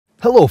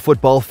Hello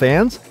football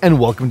fans and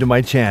welcome to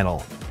my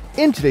channel.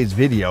 In today's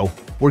video,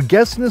 we're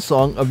guessing the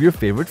song of your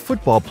favorite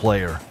football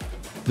player.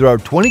 There are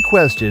 20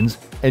 questions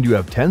and you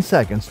have 10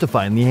 seconds to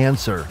find the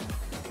answer.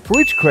 For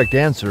each correct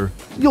answer,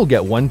 you'll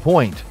get 1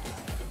 point.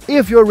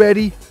 If you're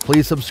ready,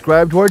 please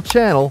subscribe to our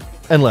channel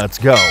and let's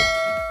go.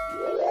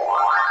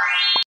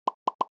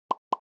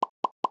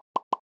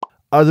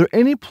 Are there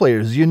any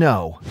players you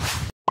know?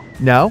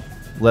 Now,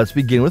 let's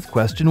begin with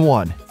question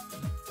 1.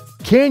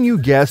 Can you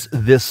guess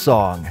this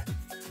song?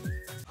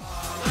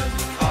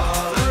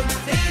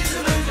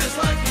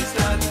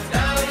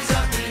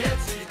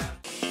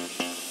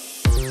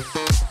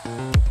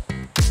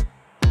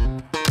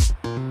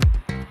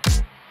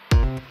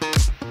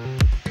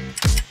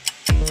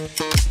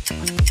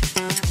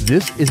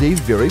 This is a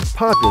very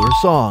popular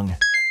song.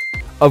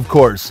 Of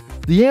course,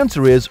 the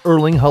answer is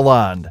Erling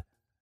Haaland.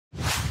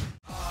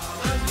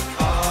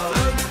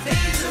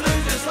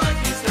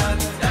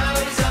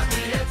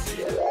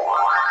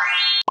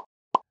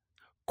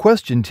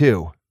 Question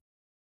 2.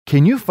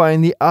 Can you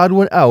find the odd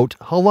one out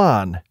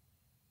Haaland?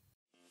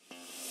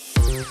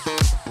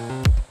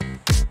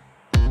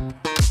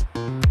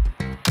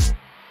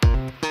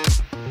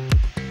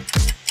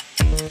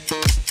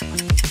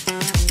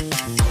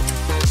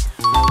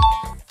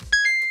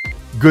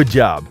 Good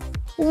job.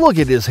 Look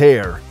at his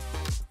hair.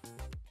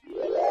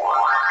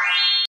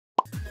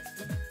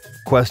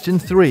 Question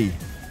 3.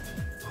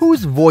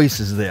 Whose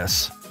voice is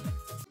this?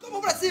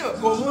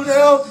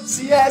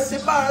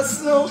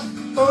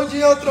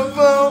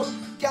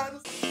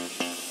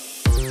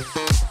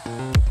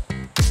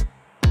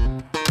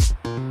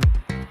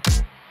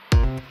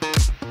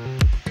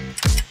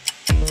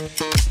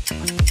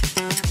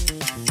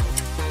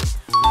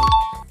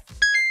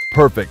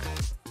 Perfect.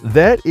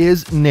 That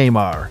is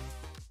Neymar.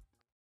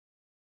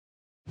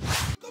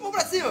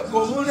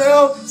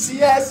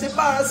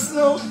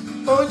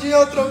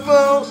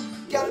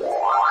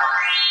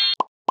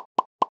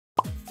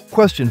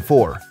 Question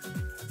 4.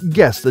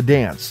 Guess the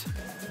dance.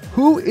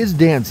 Who is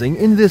dancing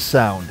in this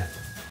sound?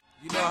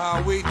 You know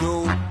how we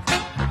do.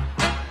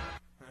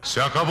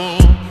 Se acabó.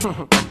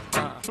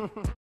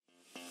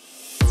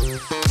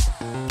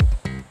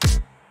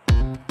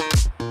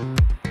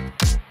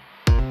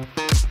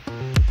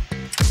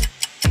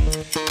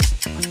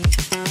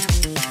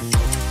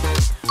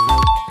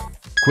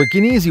 Quick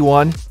and easy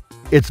one.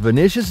 It's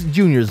Vinicius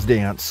Jr.'s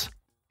dance.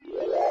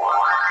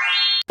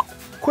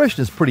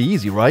 Question is pretty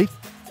easy, right?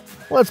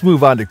 Let's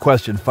move on to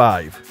question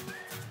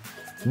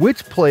 5.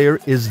 Which player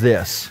is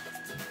this?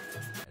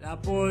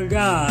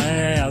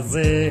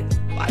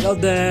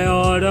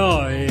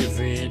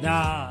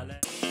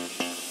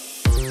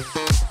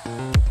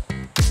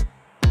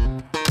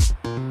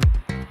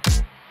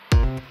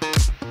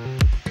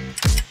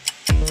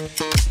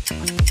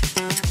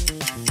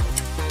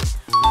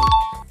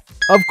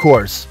 Of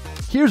course,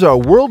 here's our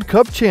World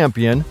Cup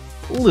champion,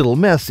 Little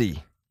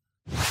Messi.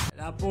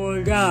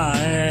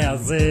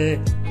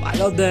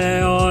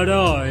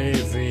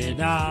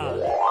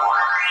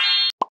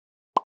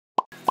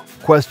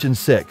 Question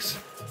 6.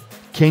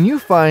 Can you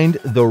find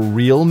the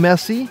real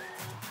Messi?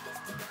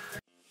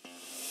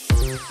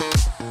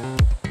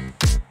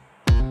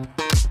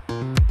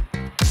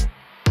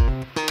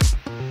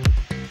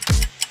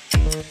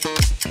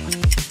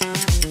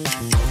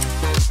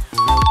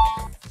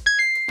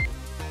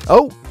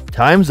 Oh,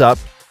 time's up.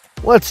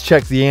 Let's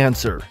check the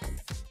answer.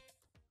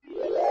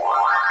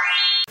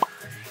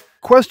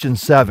 Question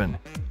 7.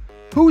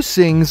 Who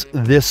sings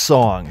this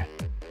song?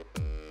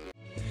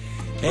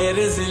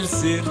 Eres el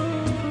ser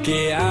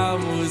que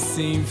amo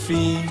sin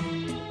fin.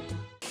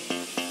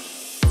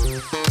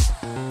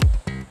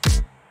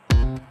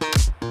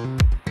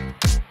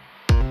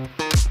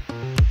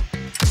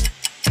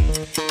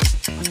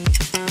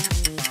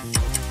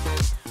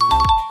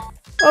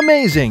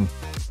 Amazing!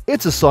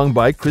 It's a song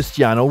by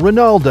Cristiano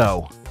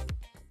Ronaldo.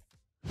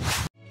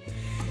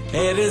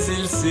 Eres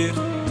el ser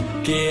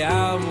que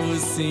amo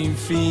sin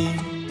fin.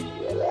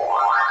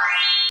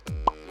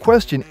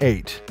 Question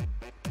 8.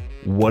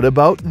 What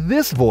about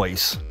this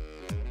voice?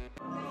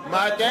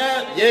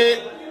 Matin, yeah.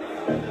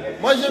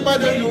 Moi j'ai pas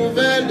de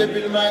nouvelles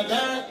depuis le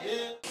matin.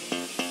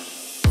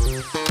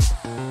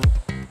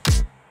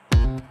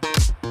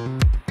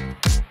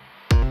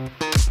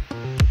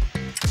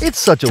 It's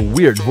such a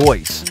weird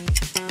voice.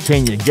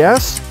 Can you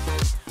guess?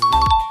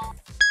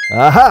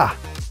 Aha!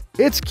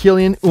 It's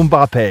Kylian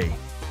Mbappe.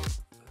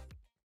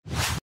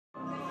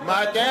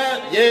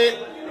 Matin, yeah.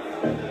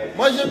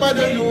 Moi j'ai pas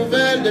de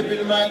nouvelles depuis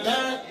le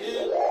matin.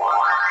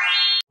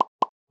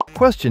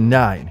 Question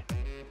 9.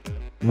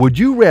 Would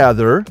you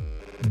rather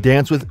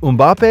dance with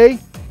Mbappe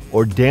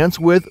or dance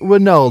with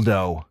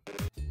Ronaldo?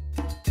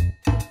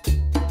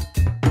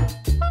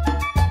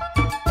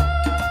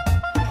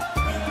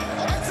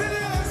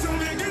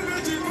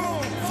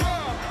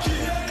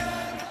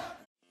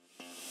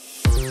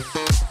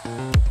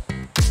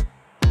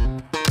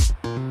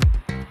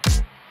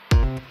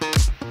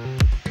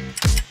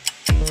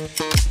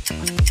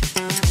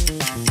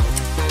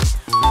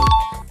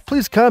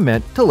 Please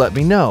comment to let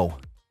me know.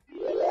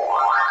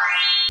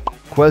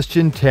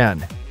 Question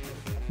 10.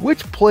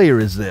 Which player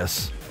is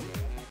this?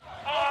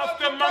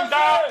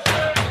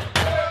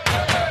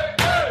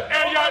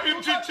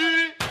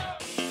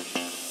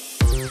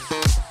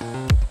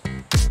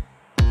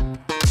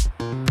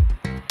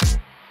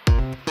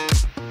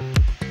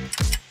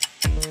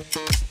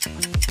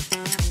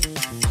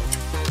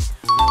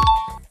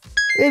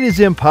 It is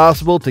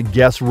impossible to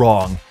guess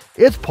wrong.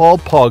 It's Paul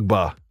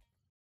Pogba.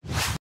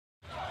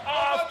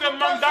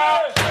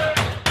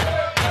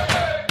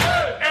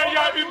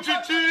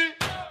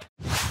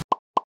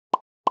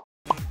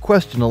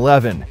 Question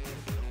 11.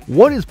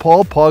 What is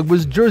Paul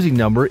Pogba's jersey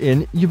number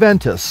in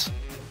Juventus?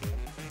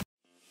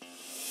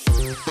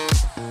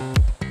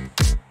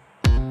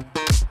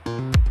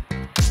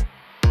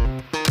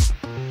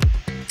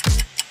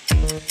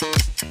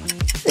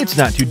 It's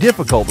not too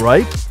difficult,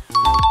 right?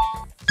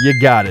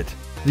 You got it.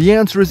 The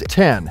answer is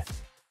 10.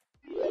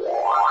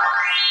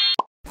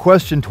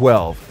 Question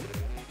 12.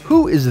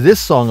 Who is this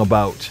song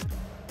about?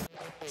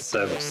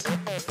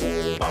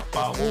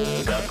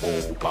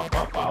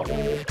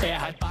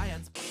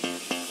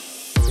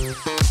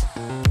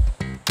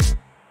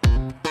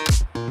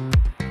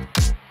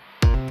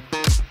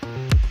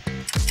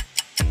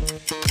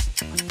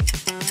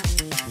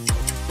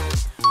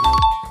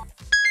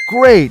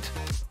 Great!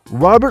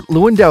 Robert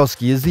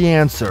Lewandowski is the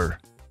answer.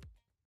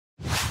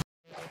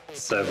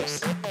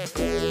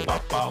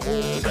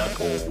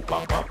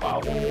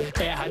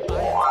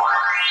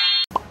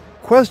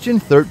 Question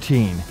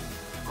 13.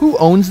 Who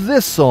owns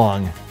this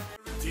song?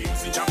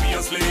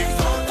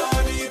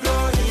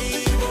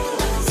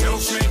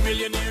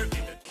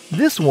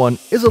 This one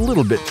is a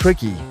little bit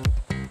tricky.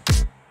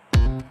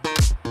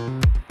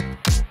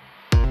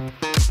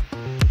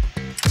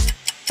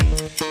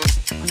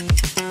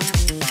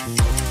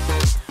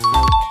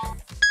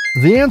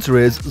 The answer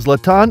is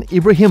Zlatan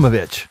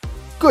Ibrahimovic.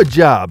 Good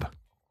job!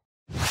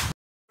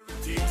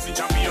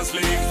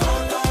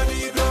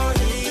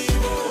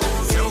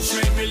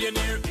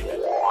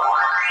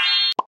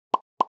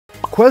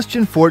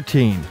 Question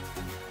 14.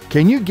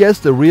 Can you guess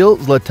the real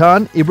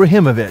Zlatan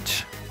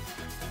Ibrahimovic?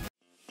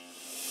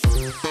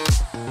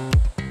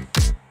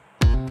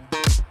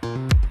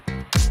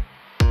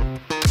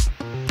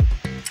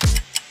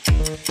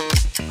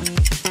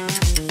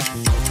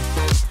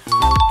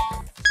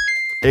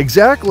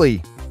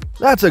 Exactly!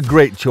 That's a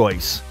great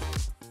choice.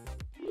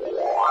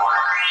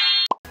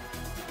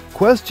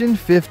 Question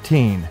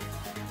 15.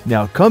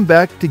 Now come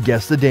back to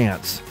guess the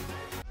dance.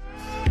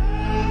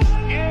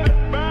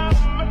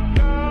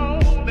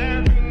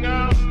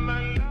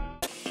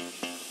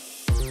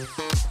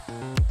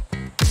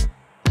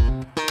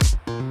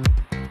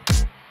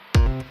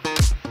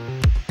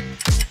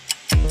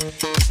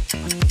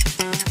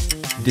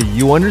 Do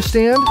you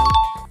understand?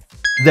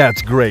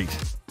 That's great.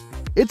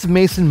 It's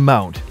Mason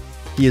Mount.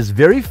 He is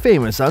very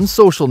famous on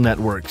social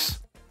networks.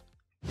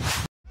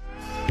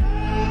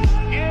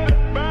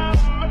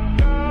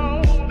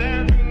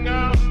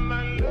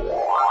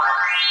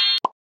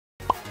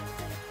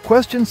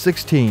 Question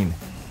 16.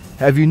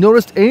 Have you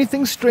noticed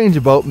anything strange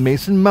about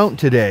Mason Mount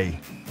today?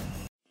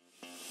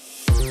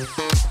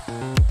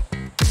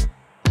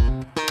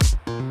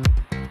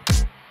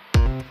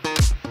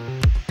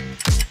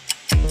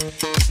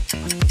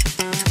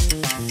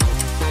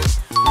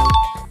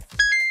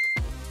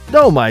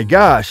 Oh my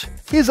gosh,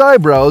 his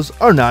eyebrows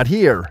are not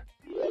here.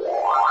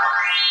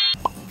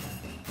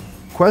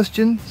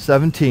 Question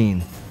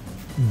 17.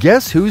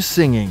 Guess who's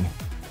singing?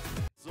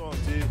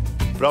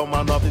 Pra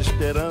uma nova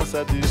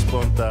esperança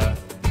despontar.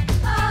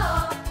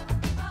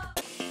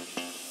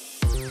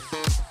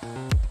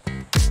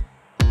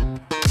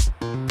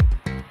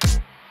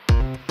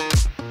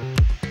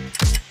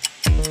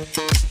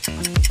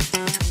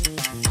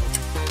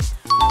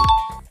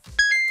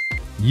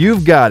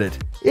 You've got it.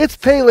 It's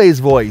Pele's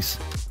voice.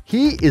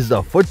 He is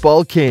the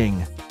football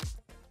king.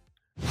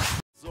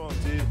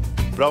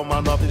 Pra uma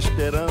nova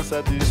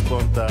esperança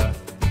despontar.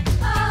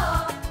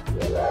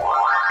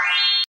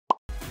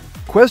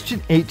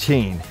 Question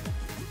 18.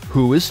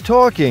 Who is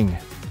talking?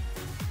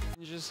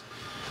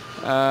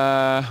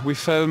 We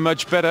felt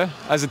much better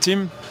as a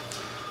team.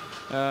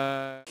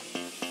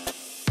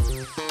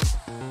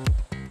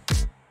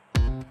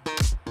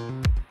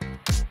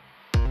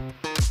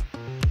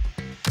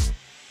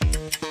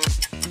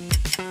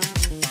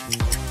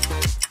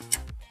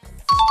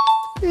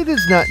 It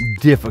is not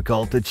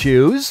difficult to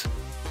choose.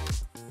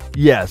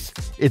 Yes,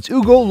 it's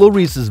Hugo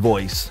Lloris's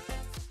voice.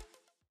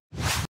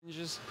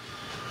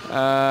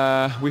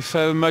 We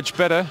felt much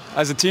better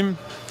as a team.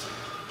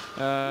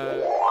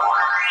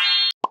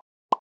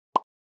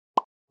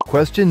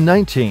 Question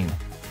 19.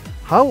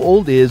 How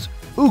old is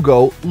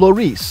Hugo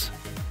Lloris?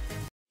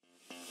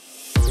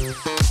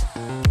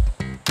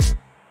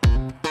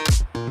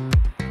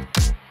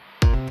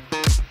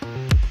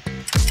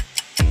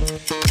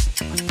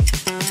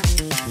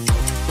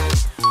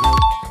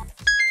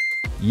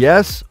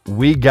 Yes,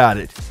 we got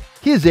it.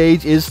 His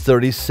age is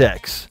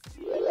 36.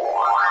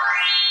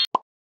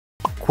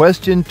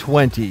 Question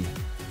 20.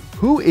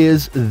 Who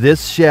is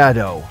this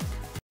shadow?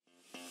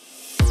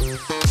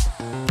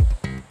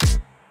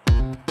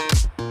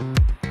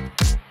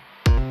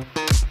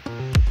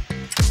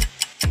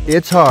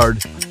 It's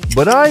hard,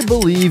 but I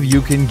believe you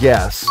can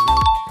guess.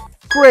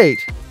 Great!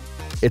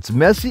 It's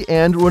Messi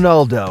and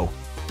Ronaldo.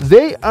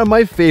 They are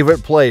my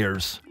favorite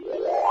players.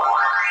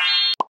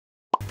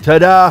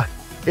 Ta-da!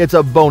 It's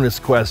a bonus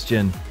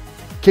question.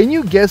 Can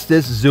you guess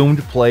this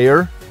zoomed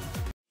player?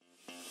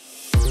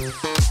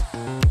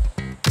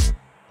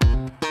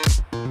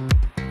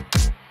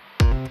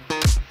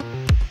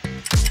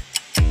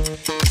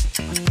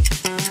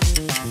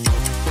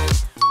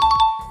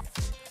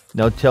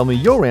 Now tell me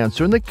your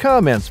answer in the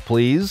comments,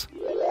 please.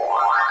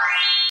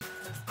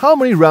 How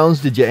many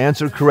rounds did you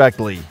answer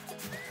correctly?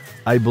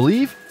 I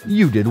believe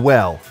you did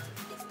well.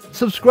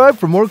 Subscribe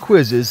for more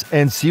quizzes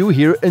and see you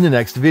here in the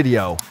next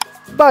video.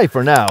 Bye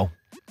for now.